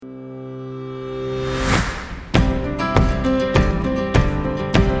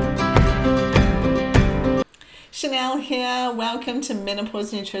Mel here. Welcome to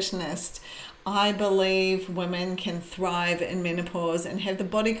Menopause Nutritionist. I believe women can thrive in menopause and have the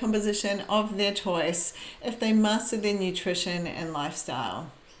body composition of their choice if they master their nutrition and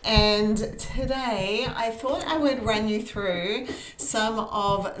lifestyle. And today I thought I would run you through some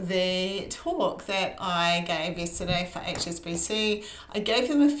of the talk that I gave yesterday for HSBC. I gave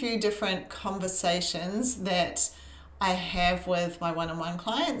them a few different conversations that I have with my one-on-one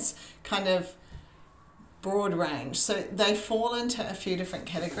clients, kind of broad range. So they fall into a few different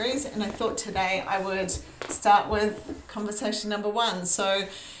categories, and I thought today I would start with conversation number one. So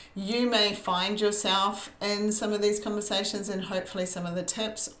you may find yourself in some of these conversations, and hopefully some of the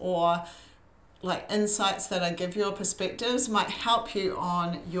tips or like insights that I give you or perspectives might help you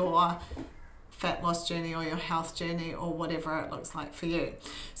on your fat loss journey or your health journey or whatever it looks like for you.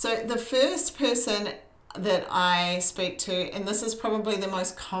 So the first person that I speak to, and this is probably the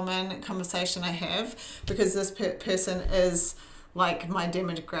most common conversation I have because this person is like my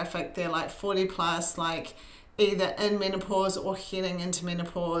demographic. They're like 40 plus, like either in menopause or heading into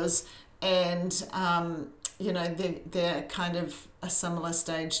menopause, and they're kind of a similar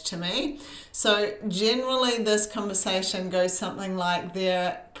stage to me. So generally this conversation goes something like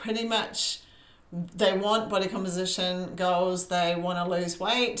they want body composition goals, they want to lose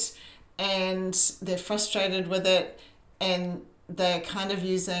weight, and they're frustrated with it, and they're kind of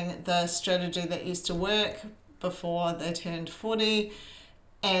using the strategy that used to work before they turned 40,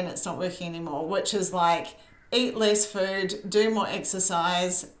 and it's not working anymore, which is like eat less food, do more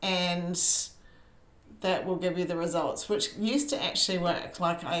exercise, and that will give you the results, which used to actually work.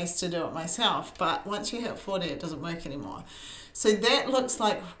 Like I used to do it myself, but once you hit 40, it doesn't work anymore. So that looks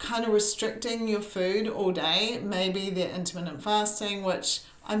like kind of restricting your food all day. Maybe they're intermittent fasting, which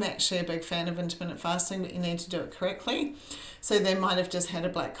I'm actually a big fan of intermittent fasting, but you need to do it correctly. So they might have just had a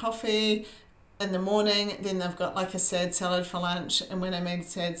black coffee in the morning, then they've got like a sad salad for lunch, and when I made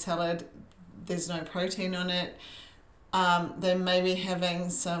sad salad, there's no protein on it. They may be having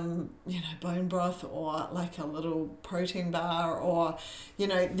some, bone broth or like a little protein bar, or,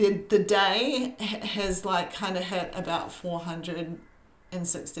 the day has like kind of hit about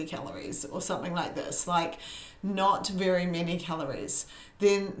 460 calories or something like this, like not very many calories.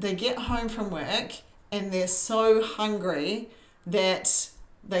 Then they get home from work and they're so hungry that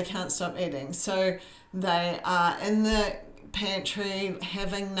they can't stop eating. So they are in the pantry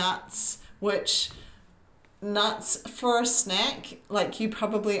having nuts, which nuts for a snack, like you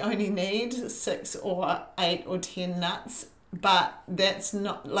probably only need 6 or 8 or 10 nuts, but that's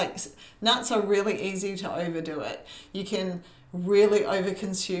not like, nuts are really easy to overdo it. You can really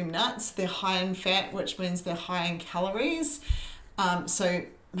overconsume nuts. They're high in fat, which means they're high in calories. So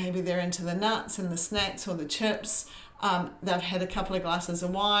maybe they're into the nuts and the snacks or the chips. They've had a couple of glasses of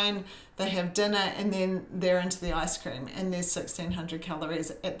wine, they have dinner, and then they're into the ice cream, and there's 1,600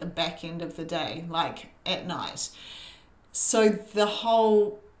 calories at the back end of the day, like at night. So the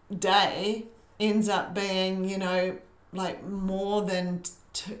whole day ends up being, like more than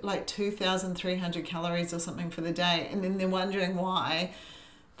 2,300 calories or something for the day, and then they're wondering why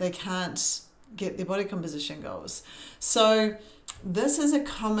they can't get their body composition goals. So this is a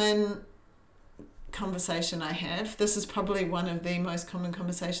common conversation I have. This is probably one of the most common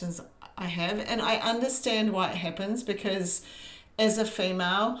conversations I have, and I understand why it happens, because as a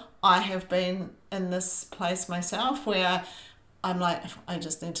female I have been in this place myself where I'm like, I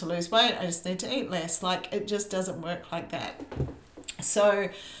just need to lose weight, I just need to eat less. Like it just doesn't work like that. So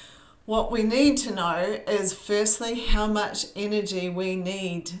what we need to know is firstly how much energy we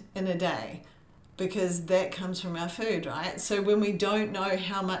need in a day, because that comes from our food, right? So when we don't know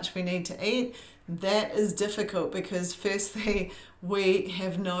how much we need to eat, that is difficult, because firstly we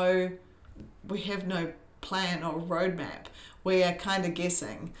have no plan or roadmap. We are kind of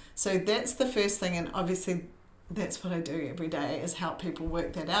guessing. So that's the first thing, and obviously that's what I do every day, is help people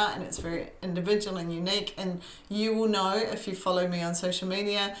work that out, and it's very individual and unique. And you will know, if you follow me on social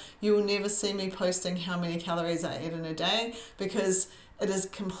media, you will never see me posting how many calories I eat in a day, because it is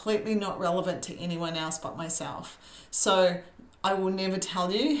completely not relevant to anyone else but myself. So I will never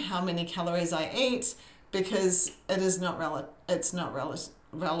tell you how many calories I eat, because it's not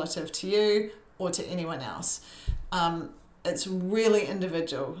relative to you or to anyone else. It's really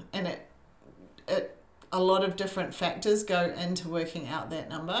individual, and a lot of different factors go into working out that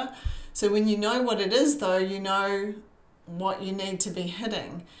number. So when you know what it is, though, you know what you need to be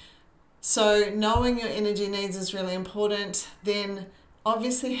hitting. So knowing your energy needs is really important. Then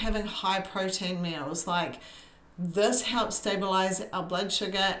obviously having high protein meals, like this helps stabilize our blood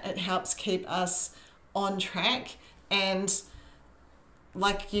sugar. It helps keep us on track, and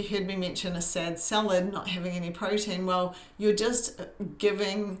like you heard me mention a sad salad not having any protein. Well, you're just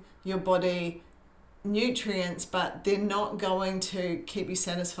giving your body nutrients, but they're not going to keep you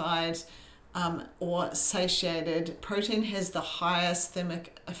satisfied or satiated. Protein has the highest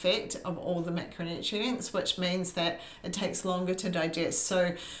thermic effect of all the macronutrients, which means that it takes longer to digest.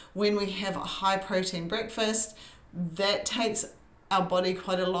 So when we have a high protein breakfast, that takes our body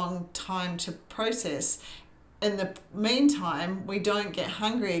quite a long time to process. In the meantime, we don't get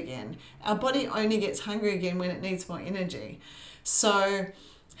hungry again. Our body only gets hungry again when it needs more energy. So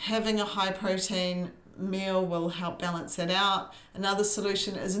having a high protein meal will help balance that out. Another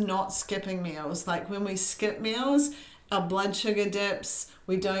solution is not skipping meals. Like when we skip meals, our blood sugar dips,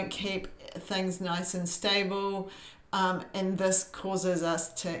 we don't keep things nice and stable, and this causes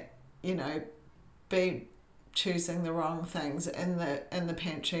us to, be choosing the wrong things in the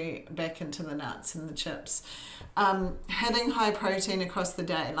pantry, back into the nuts and the chips. Hitting high protein across the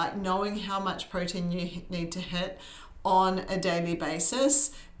day, like knowing how much protein you need to hit on a daily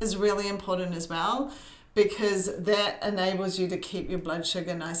basis is really important as well, because that enables you to keep your blood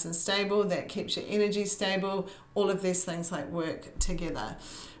sugar nice and stable, that keeps your energy stable. All of these things work together.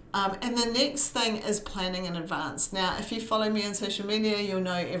 And the next thing is planning in advance. Now, if you follow me on social media, you'll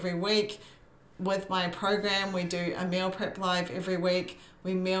know every week with my program, we do a meal prep live every week.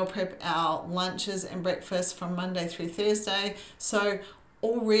 We meal prep our lunches and breakfasts from Monday through Thursday. So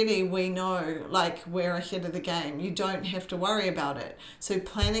already we know we're ahead of the game. You don't have to worry about it. So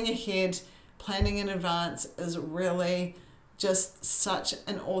planning ahead, planning in advance is really just such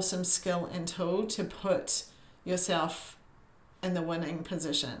an awesome skill and tool to put yourself in the winning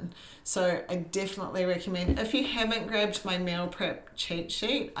position. So I definitely recommend, if you haven't grabbed my meal prep cheat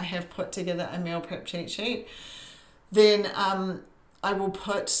sheet, I have put together a meal prep cheat sheet, then I will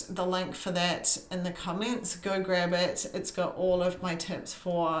put the link for that in the comments. Go grab it. It's got all of my tips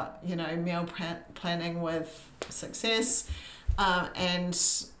for, meal planning with success. And,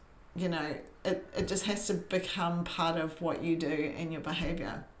 it just has to become part of what you do in your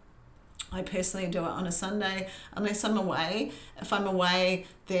behavior. I personally do it on a Sunday, unless I'm away. If I'm away,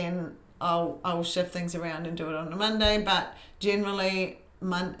 then I'll shift things around and do it on a Monday. But generally,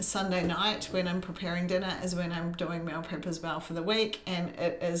 Sunday night when I'm preparing dinner is when I'm doing meal prep as well for the week, and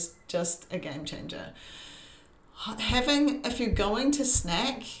it is just a game changer. If you're going to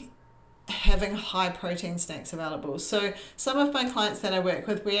snack, having high protein snacks available. So some of my clients that I work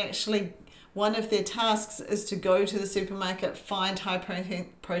with, one of their tasks is to go to the supermarket, find high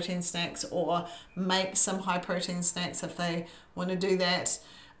protein snacks, or make some high protein snacks if they want to do that,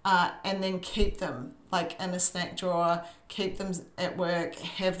 and then keep them in a snack drawer, keep them at work,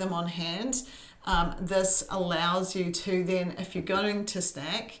 have them on hand. This allows you to then, if you're going to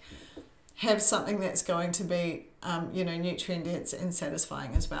snack, have something that's going to be nutrient dense and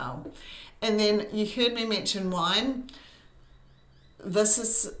satisfying as well. And then you heard me mention wine.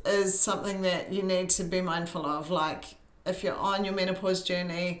 This is something that you need to be mindful of. If you're on your menopause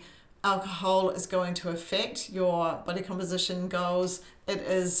journey, alcohol is going to affect your body composition goals. It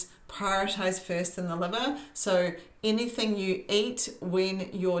is prioritized first in the liver. So anything you eat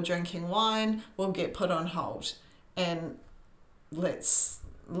when you're drinking wine will get put on hold. And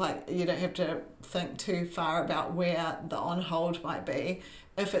you don't have to think too far about where the on hold might be.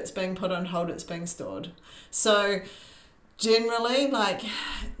 If it's being put on hold, it's being stored. So generally,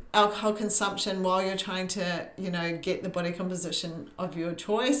 alcohol consumption while you're trying to, get the body composition of your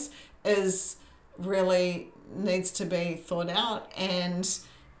choice needs to be thought out. And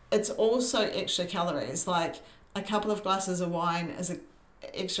it's also extra calories. A couple of glasses of wine is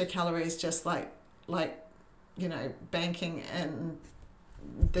extra calories, just banking in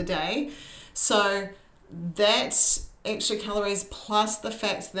the day. So that's extra calories, plus the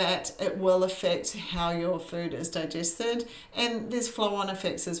fact that it will affect how your food is digested, and there's flow-on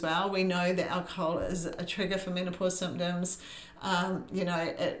effects as well. We know that alcohol is a trigger for menopause symptoms.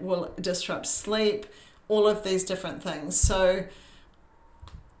 It will disrupt sleep, all of these different things. So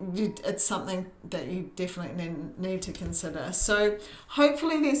it's something that you definitely need to consider. So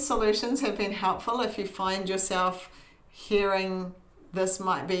hopefully these solutions have been helpful. If you find yourself hearing this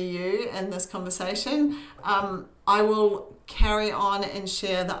might be you in this conversation, I will carry on and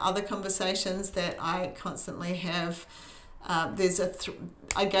share the other conversations that I constantly have.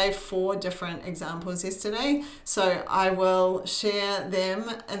 I gave 4 different examples yesterday, so I will share them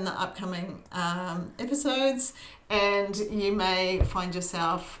in the upcoming episodes, and you may find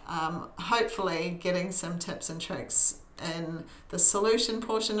yourself hopefully getting some tips and tricks in the solution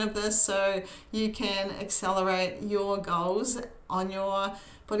portion of this, so you can accelerate your goals on your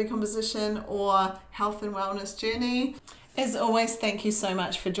body composition or health and wellness journey. As always, thank you so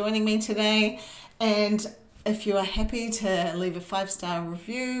much for joining me today. And if you are happy to leave a 5-star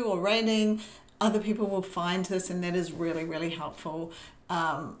review or rating, other people will find this, and that is really, really helpful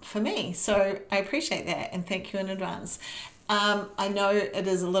for me. So I appreciate that, and thank you in advance. I know it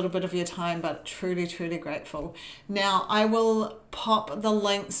is a little bit of your time, but truly, truly grateful. Now, I will pop the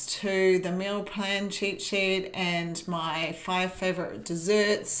links to the meal plan cheat sheet and my 5 favorite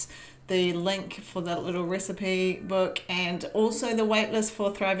desserts, the link for the little recipe book, and also the waitlist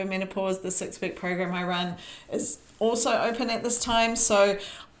for Thriving Menopause, the 6-week program I run, is also open at this time. So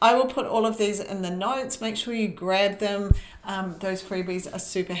I will put all of these in the notes. Make sure you grab them. Those freebies are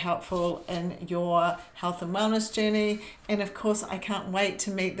super helpful in your health and wellness journey. And of course, I can't wait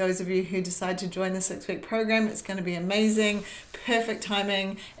to meet those of you who decide to join the 6-week program. It's going to be amazing. Perfect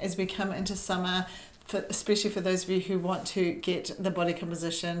timing as we come into summer, especially for those of you who want to get the body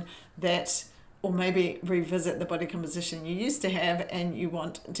composition that, or maybe revisit the body composition you used to have and you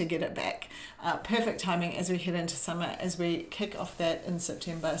want to get it back. Perfect timing as we head into summer, as we kick off that in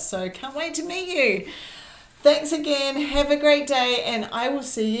September. So can't wait to meet you. Thanks again. Have a great day, and I will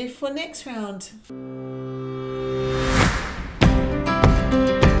see you for next round.